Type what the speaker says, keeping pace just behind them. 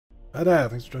Hi there,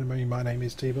 thanks for joining me. My name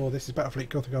is Teebor. This is Battlefleet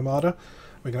Gothic Armada.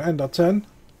 We're going to end our turn.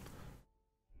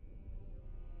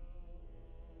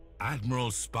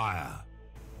 Admiral Spire,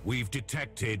 we've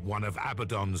detected one of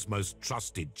Abaddon's most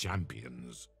trusted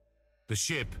champions. The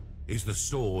ship is the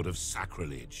Sword of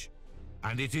Sacrilege,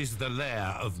 and it is the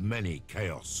lair of many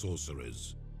Chaos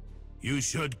sorcerers. You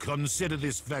should consider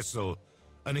this vessel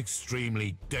an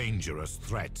extremely dangerous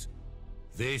threat.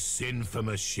 This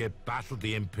infamous ship battled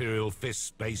the Imperial Fist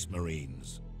Space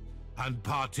Marines and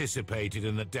participated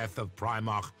in the death of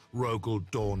Primarch Rogel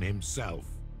Dawn himself.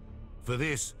 For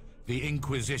this, the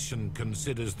Inquisition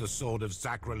considers the Sword of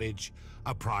Sacrilege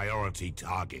a priority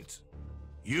target.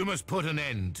 You must put an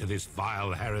end to this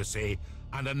vile heresy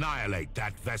and annihilate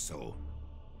that vessel.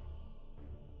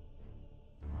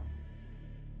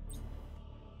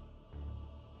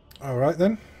 Alright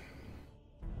then.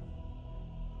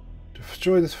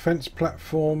 Destroy the defence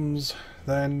platforms,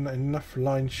 then enough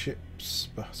line ships,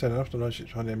 send enough line ships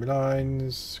behind the enemy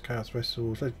lines. Chaos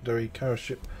vessels, legendary chaos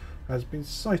ship has been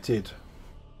sighted.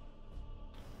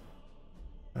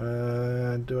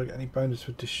 Do I get any bonus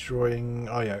for destroying?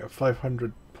 Oh yeah, a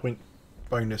 500 point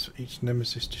bonus for each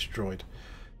nemesis destroyed.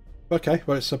 Okay,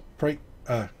 well it's a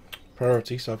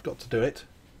priority, so I've got to do it.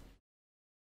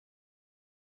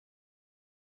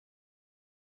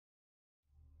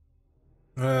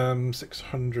 Um,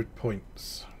 600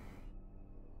 points.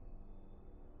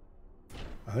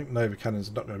 I think Nova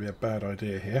Cannon's not going to be a bad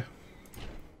idea here.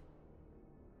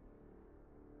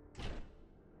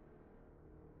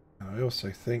 And I also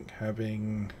think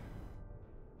having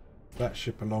that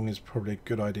ship along is probably a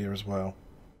good idea as well.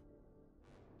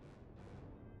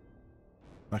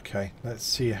 Okay, let's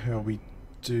see how we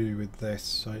do with this.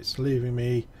 So it's leaving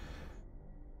me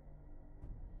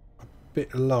a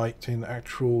bit light in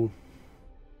actual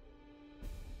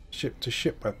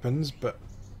ship-to-ship weapons, but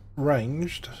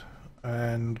ranged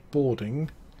and boarding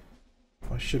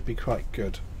I should be quite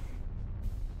good.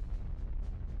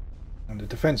 And the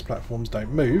defence platforms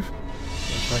don't move,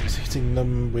 which makes hitting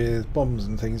them with bombs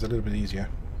and things a little bit easier.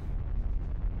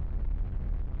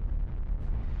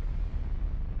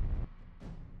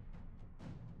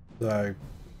 So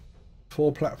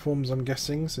 4 platforms I'm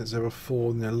guessing, since there were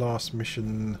 4 in the last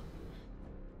mission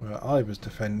where I was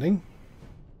defending.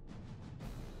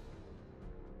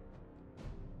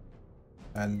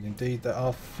 And indeed there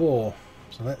are 4.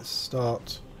 So let's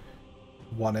start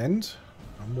one end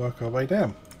and work our way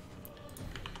down.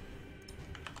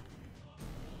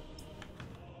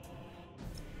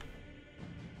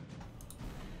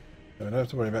 So we don't have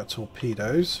to worry about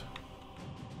torpedoes.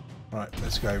 Right,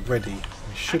 let's go. Ready.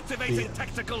 We should be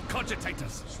tactical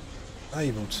cogitators.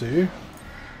 able to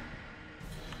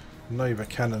Nova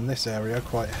Cannon this area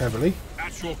quite heavily.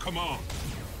 At your command.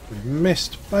 We've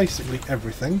missed basically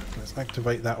everything. Let's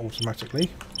activate that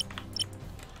automatically.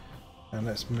 And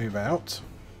let's move out.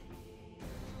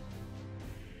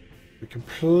 We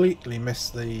completely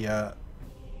missed the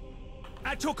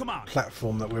At your command.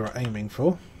 platform that we were aiming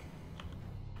for.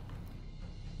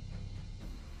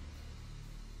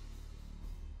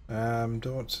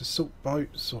 Do I want assault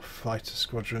boats or fighter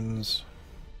squadrons?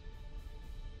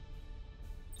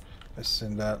 Let's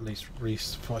send out at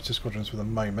least fighter squadrons for the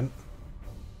moment.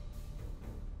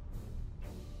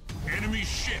 Enemy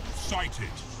ship sighted.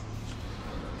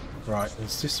 Right,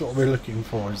 is this what we're looking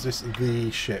for? Is this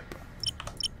the ship?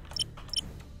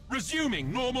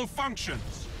 Resuming normal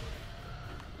functions.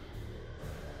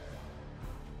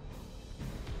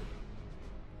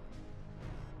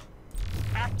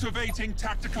 Activating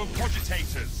tactical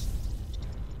cogitators.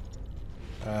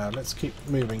 Let's keep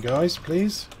moving, guys,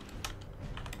 please.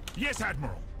 Yes,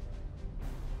 Admiral.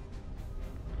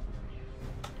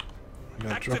 I'm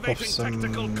going to drop off some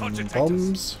tactical cogitators.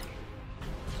 bombs.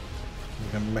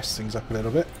 I'm going to mess things up a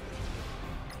little bit.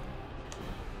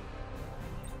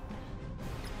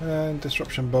 And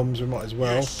disruption bombs we might as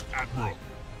well. Yes, Admiral.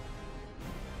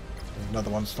 Another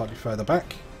one slightly further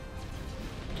back.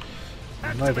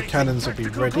 Nova cannons will be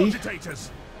ready.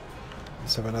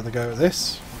 Let's have another go at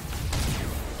this.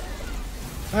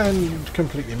 And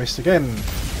completely missed again.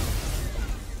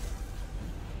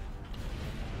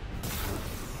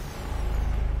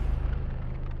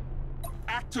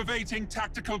 Activating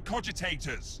tactical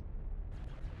cogitators.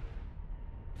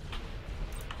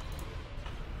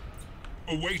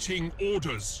 Awaiting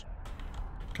orders.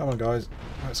 Come on, guys.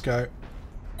 Let's go.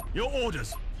 Your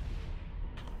orders.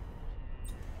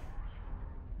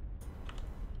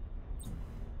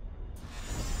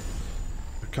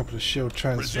 A couple of shield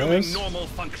transfers. Resuming normal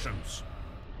functions.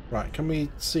 Right, can we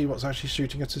see what's actually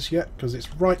shooting at us yet? Because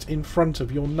it's right in front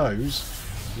of your nose.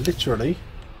 Literally.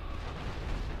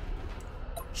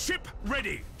 Ship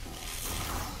ready.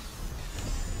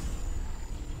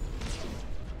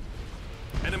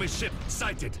 Enemy ship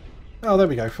sighted. Oh, there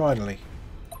we go, finally.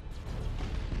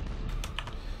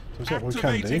 So that's what we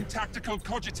can do. Tactical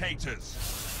cogitators.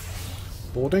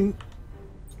 Boarding.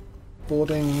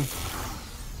 Boarding.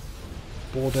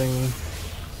 Boarding.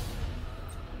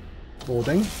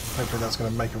 Boarding. Hopefully that's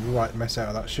going to make a right mess out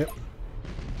of that ship.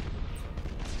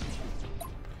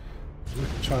 We're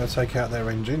trying to take out their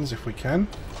engines if we can.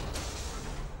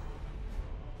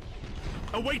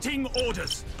 Awaiting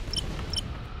orders.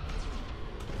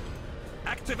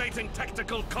 Activating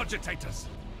tactical cogitators.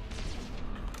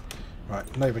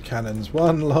 Right, Nova cannons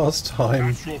one last time.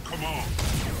 That's your command.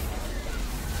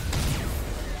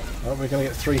 Oh, we're going to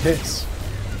get 3 hits.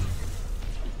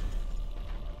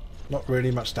 Not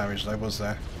really much damage though, was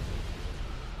there?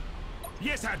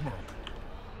 Yes, Admiral.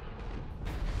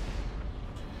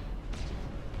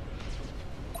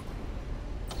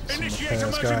 Some Initiate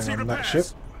repairs emergency going on that ship.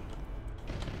 repairs.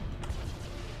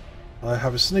 I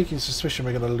have a sneaking suspicion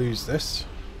we're going to lose this.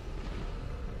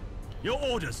 Your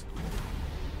orders.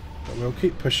 But we'll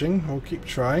keep pushing, we'll keep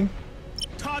trying.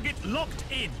 Target locked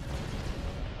in.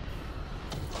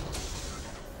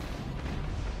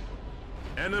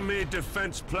 Enemy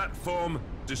defense platform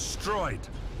destroyed.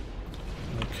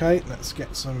 Okay, let's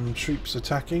get some troops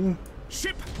attacking.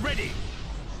 Ship ready.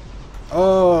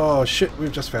 Oh shit,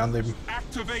 we've just found him.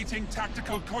 Activating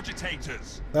tactical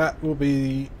cogitators. That will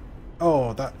be...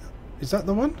 Oh, that... Is that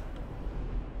the one?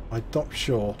 I'm not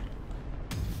sure.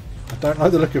 I don't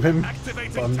like the look of him,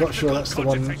 but I'm not sure that's the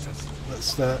one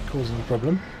that's causing the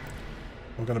problem.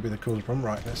 Or going to be the cause of the problem.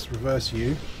 Right, let's reverse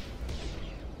you.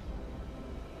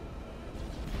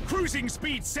 Cruising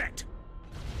speed set.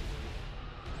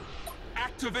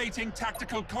 Activating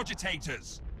tactical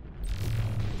cogitators.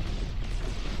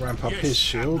 Ramp up Yes, his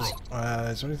shields. Admiral.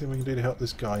 Is there anything we can do to help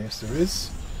this guy? Yes, there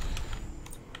is.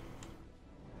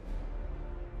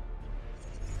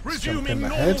 Resuming in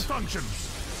normal ahead. functions.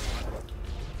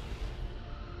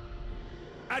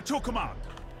 At your command.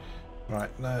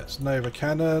 Right, let's Nova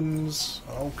cannons.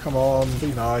 Oh, come on,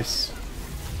 be nice.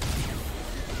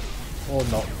 Or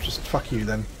not, just fuck you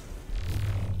then.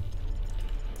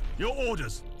 Your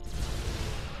orders.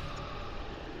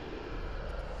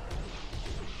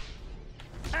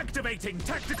 Activating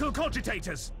tactical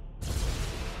cogitators.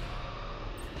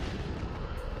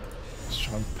 Let's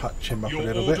try and patch him up Your a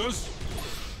little orders. bit.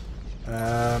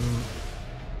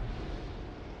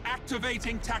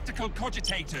 Activating tactical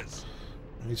cogitators.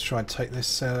 I need to try and take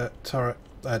this turret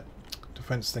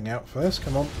defense thing out first.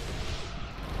 Come on.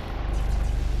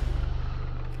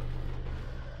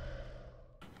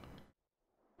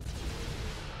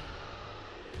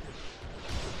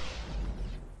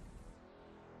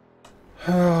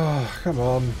 Oh, come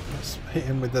on. Let's hit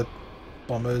him with the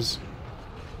bombers.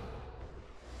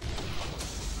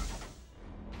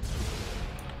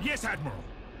 Yes, Admiral.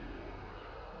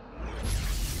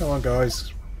 Come on,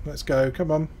 guys. Let's go.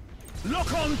 Come on.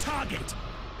 Lock on target.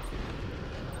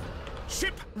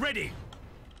 Ship ready.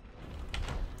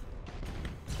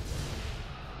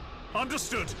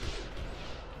 Understood.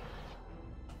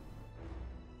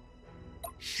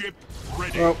 Ship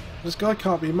ready. Well, this guy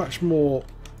can't be much more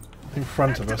in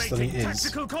front of us than he Activating is.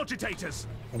 tactical cogitators.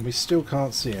 And we still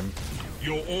can't see him.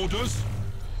 Your orders.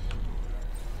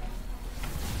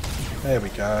 There we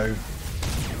go.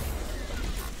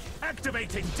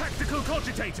 Activating tactical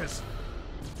cogitators.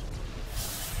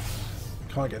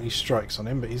 Can't get any strikes on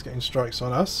him, but he's getting strikes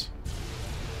on us.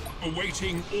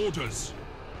 Awaiting orders.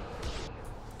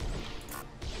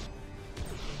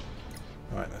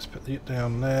 Right, let's put it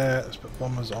down there. Let's put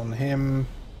bombers on him.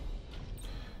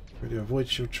 Really avoid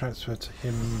shield transfer to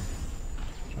him.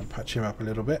 Try and patch him up a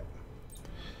little bit.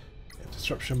 Get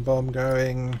disruption bomb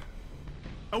going.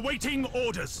 Awaiting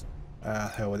orders.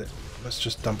 Hell with it. Let's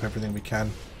just dump everything we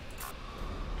can.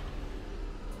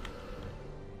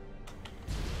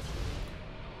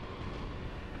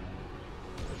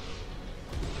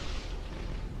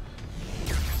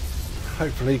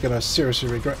 Hopefully going to seriously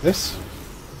regret this.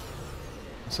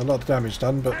 It's a lot of damage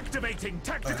done, but Activating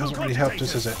that tactical hasn't really helped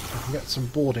us, cogitators. has it? We can get some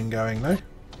boarding going though.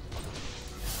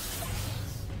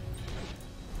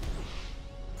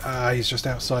 He's just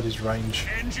outside his range.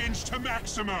 Engines to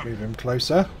maximum. Move him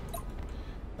closer.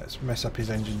 Let's mess up his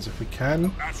engines if we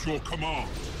can. That's your command.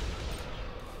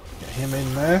 Get him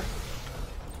in there.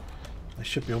 They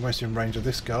should be almost in range of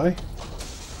this guy.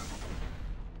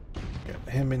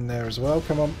 Get him in there as well.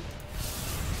 Come on.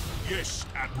 Yes,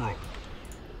 Admiral.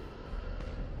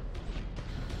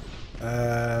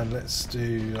 Let's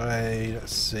do a...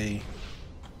 Let's see.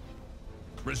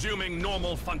 Resuming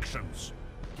normal functions.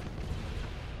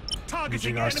 Would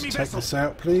you Targeting guys enemy take vessel. this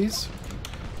out, please?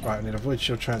 Right, I need a void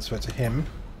shield transfer to him.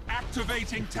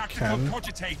 Activating tactical can.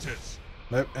 cogitators.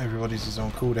 Nope, everybody's is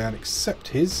on cooldown except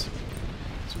his.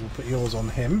 So we'll put yours on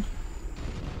him.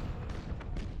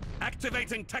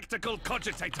 Activating tactical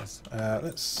cogitators.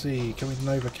 Let's see, can we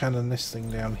Nova Cannon this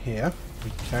thing down here?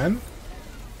 We can.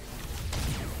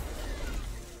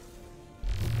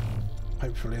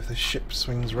 Hopefully if the ship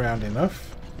swings round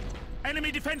enough.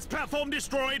 Enemy defense platform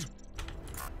destroyed.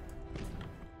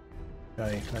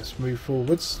 Okay, let's move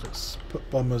forwards. Let's put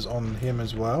bombers on him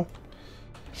as well.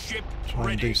 Ship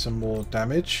Try and do ready. some more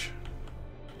damage.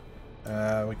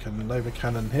 We can Nova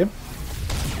Cannon him.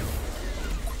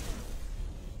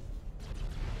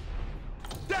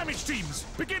 Damage teams,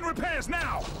 begin repairs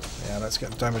now. Yeah, let's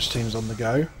get the damage teams on the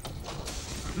go.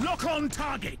 Lock on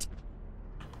target.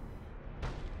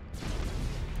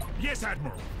 Yes,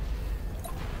 Admiral.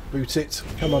 Boot it.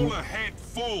 Come on. ahead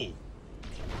full.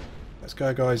 Let's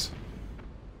go, guys.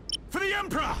 For the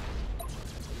Emperor.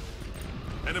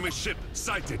 Enemy ship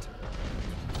sighted.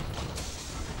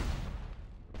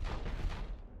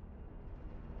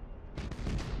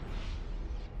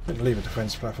 Didn't leave a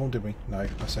defence platform, did we? No,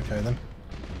 that's okay then.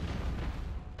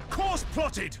 Course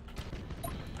plotted.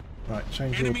 Right,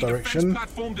 change your Enemy defense direction.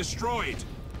 platform destroyed.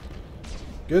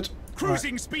 Good.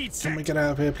 Cruising Right, speed can we set. get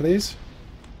out of here, please?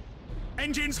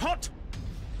 Engines hot.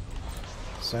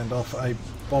 Send off a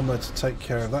bomber to take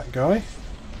care of that guy.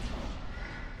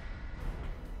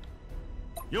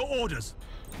 Your orders.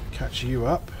 Catch you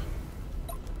up.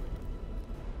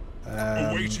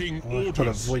 Awaiting I'll put a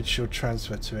orders. void shield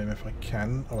transfer to him if I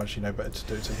can. Oh, actually, no, better to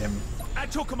do it to him.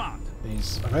 At your command.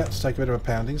 He's about to take a bit of a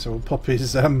pounding, so we'll pop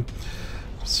his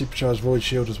supercharged void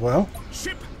shield as well.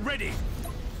 Ship ready.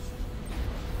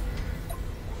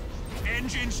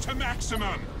 Engines to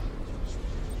maximum.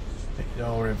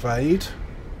 Or evade.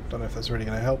 Don't know if that's really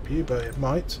going to help you, but it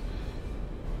might.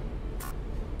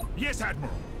 Yes,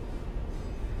 Admiral.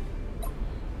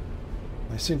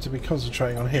 They seem to be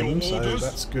concentrating on him, Your so orders?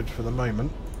 that's good for the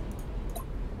moment.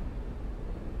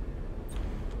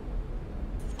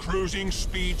 Cruising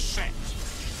speed set.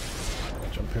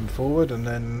 Jump him forward and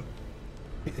then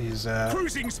hit his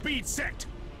Cruising speed set.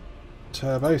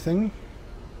 turbo thing.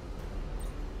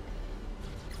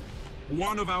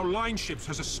 One of our line ships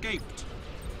has escaped.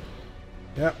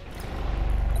 Yep.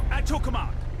 At your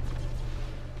command.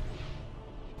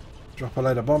 Drop a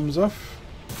load of bombs off.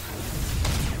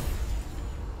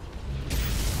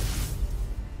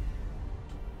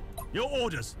 Your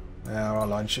orders. Now our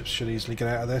line ships should easily get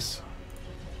out of this.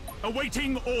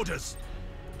 Awaiting orders.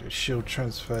 Do a shield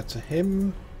transfer to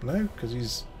him. No, because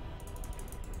he's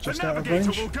just the out of navigator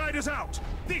range. will guide us out.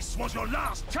 This was your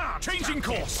last chance. Changing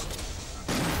course.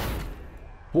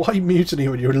 Why mutiny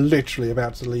when you're literally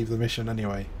about to leave the mission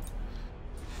anyway?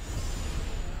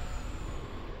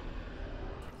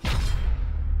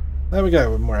 There we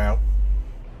go, and we're out.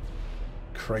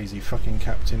 Crazy fucking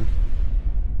captain.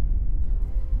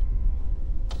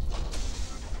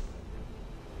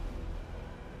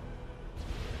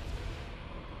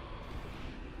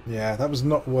 Yeah, that was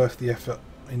not worth the effort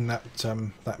in that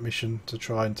that mission to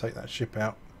try and take that ship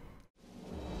out.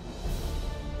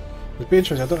 It'd be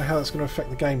interesting. I don't know how that's going to affect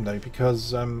the game though,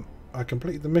 because I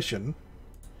completed the mission,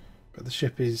 but the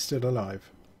ship is still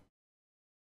alive.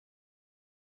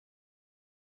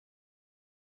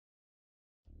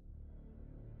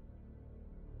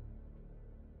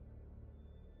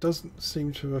 Doesn't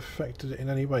seem to have affected it in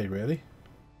any way, really.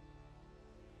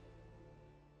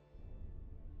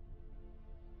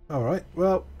 Alright,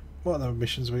 well, what other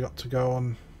missions have we got to go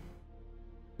on?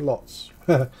 Lots.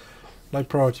 No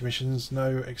priority missions,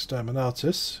 no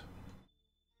exterminatus.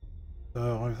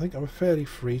 So I think I'm fairly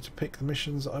free to pick the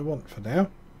missions that I want for now.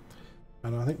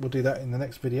 And I think we'll do that in the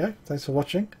next video. Thanks for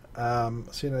watching. See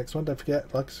you in the next one. Don't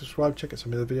forget, like, subscribe, check out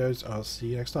some of the videos. I'll see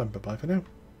you next time. Bye bye for now.